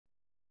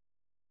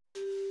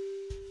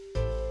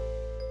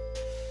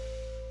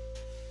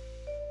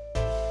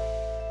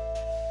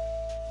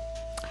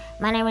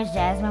My name is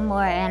Jasmine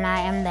Moore, and I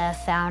am the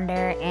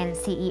founder and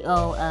CEO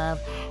of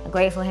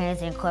Grateful Hands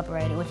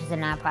Incorporated, which is a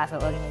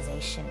nonprofit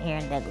organization here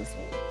in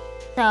Douglasville.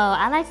 So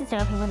I like to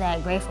tell people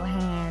that Grateful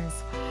Hands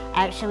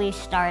actually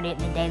started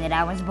the day that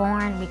I was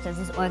born, because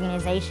this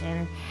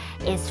organization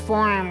is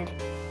formed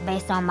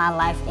based on my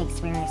life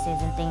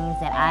experiences and things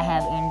that I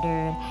have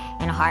endured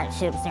and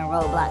hardships and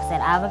roadblocks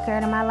that I've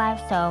occurred in my life.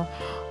 So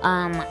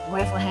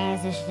Grateful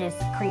Hands is just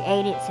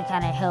created to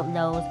kind of help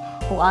those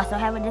who also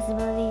have a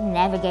disability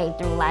navigate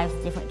through life's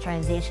different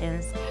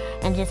transitions,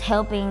 and just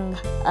helping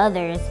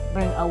others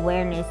bring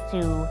awareness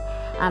to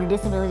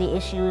disability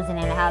issues, and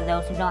then how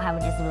those who don't have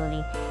a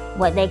disability,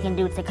 what they can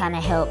do to kind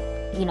of help,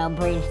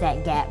 bridge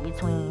that gap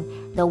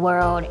between the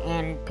world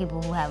and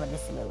people who have a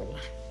disability.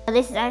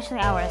 This is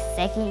actually our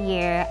second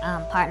year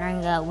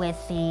partnering up with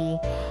the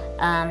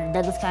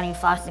Douglas County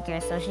Foster Care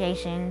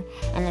Association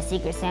and the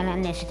Secret Santa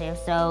Initiative.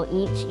 So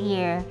each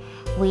year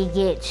we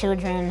get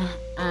children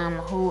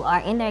who are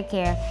in their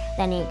care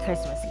that need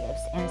Christmas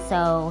gifts. And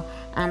so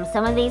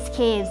some of these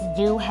kids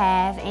do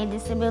have a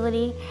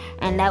disability,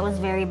 and that was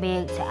very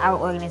big to our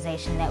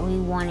organization, that we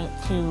wanted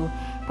to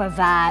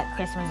provide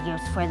Christmas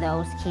gifts for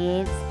those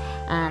kids.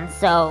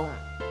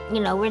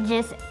 We're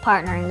just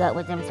partnering up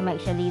with them to make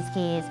sure these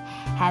kids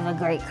have a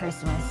great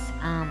Christmas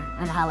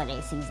and holiday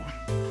season.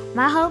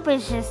 My hope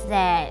is just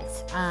that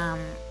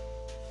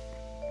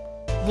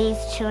these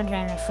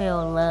children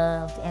feel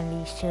loved, and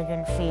these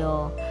children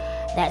feel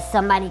that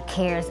somebody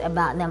cares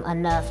about them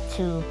enough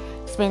to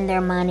spend their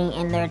money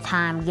and their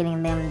time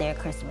getting them their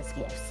Christmas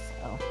gifts.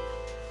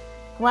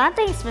 Well, I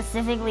think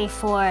specifically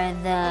for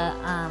the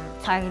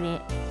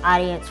targeted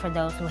audience, for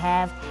those who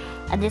have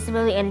a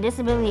disability, and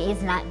disability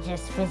is not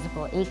just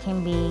physical, it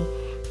can be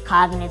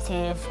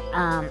cognitive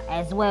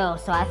as well.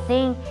 So I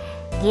think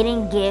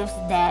getting gifts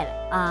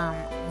that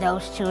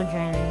those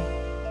children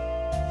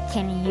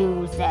can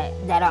use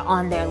that are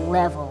on their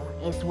level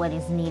is what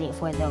is needed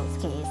for those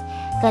kids.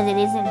 Because it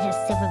isn't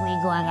just typically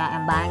going out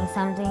and buying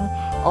something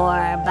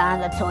or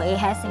buying a toy. It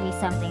has to be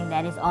something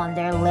that is on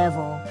their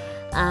level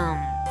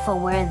for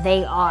where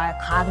they are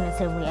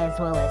cognitively as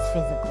well as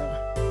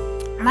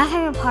physically. My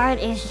favorite part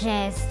is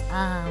just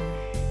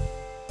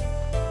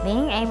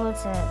being able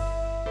to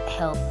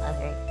help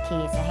other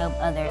kids and help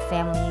other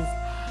families,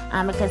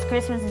 because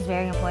Christmas is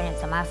very important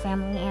to my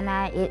family and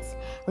I.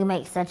 We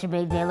make such a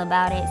big deal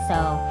about it.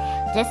 So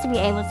just to be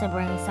able to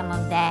bring some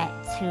of that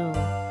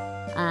to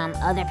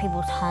other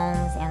people's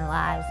homes and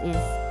lives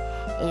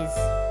is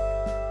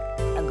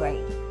a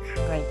great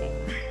thing.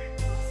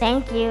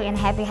 Thank you, and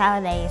happy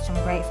holidays from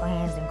Grateful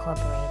Hands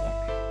Incorporated.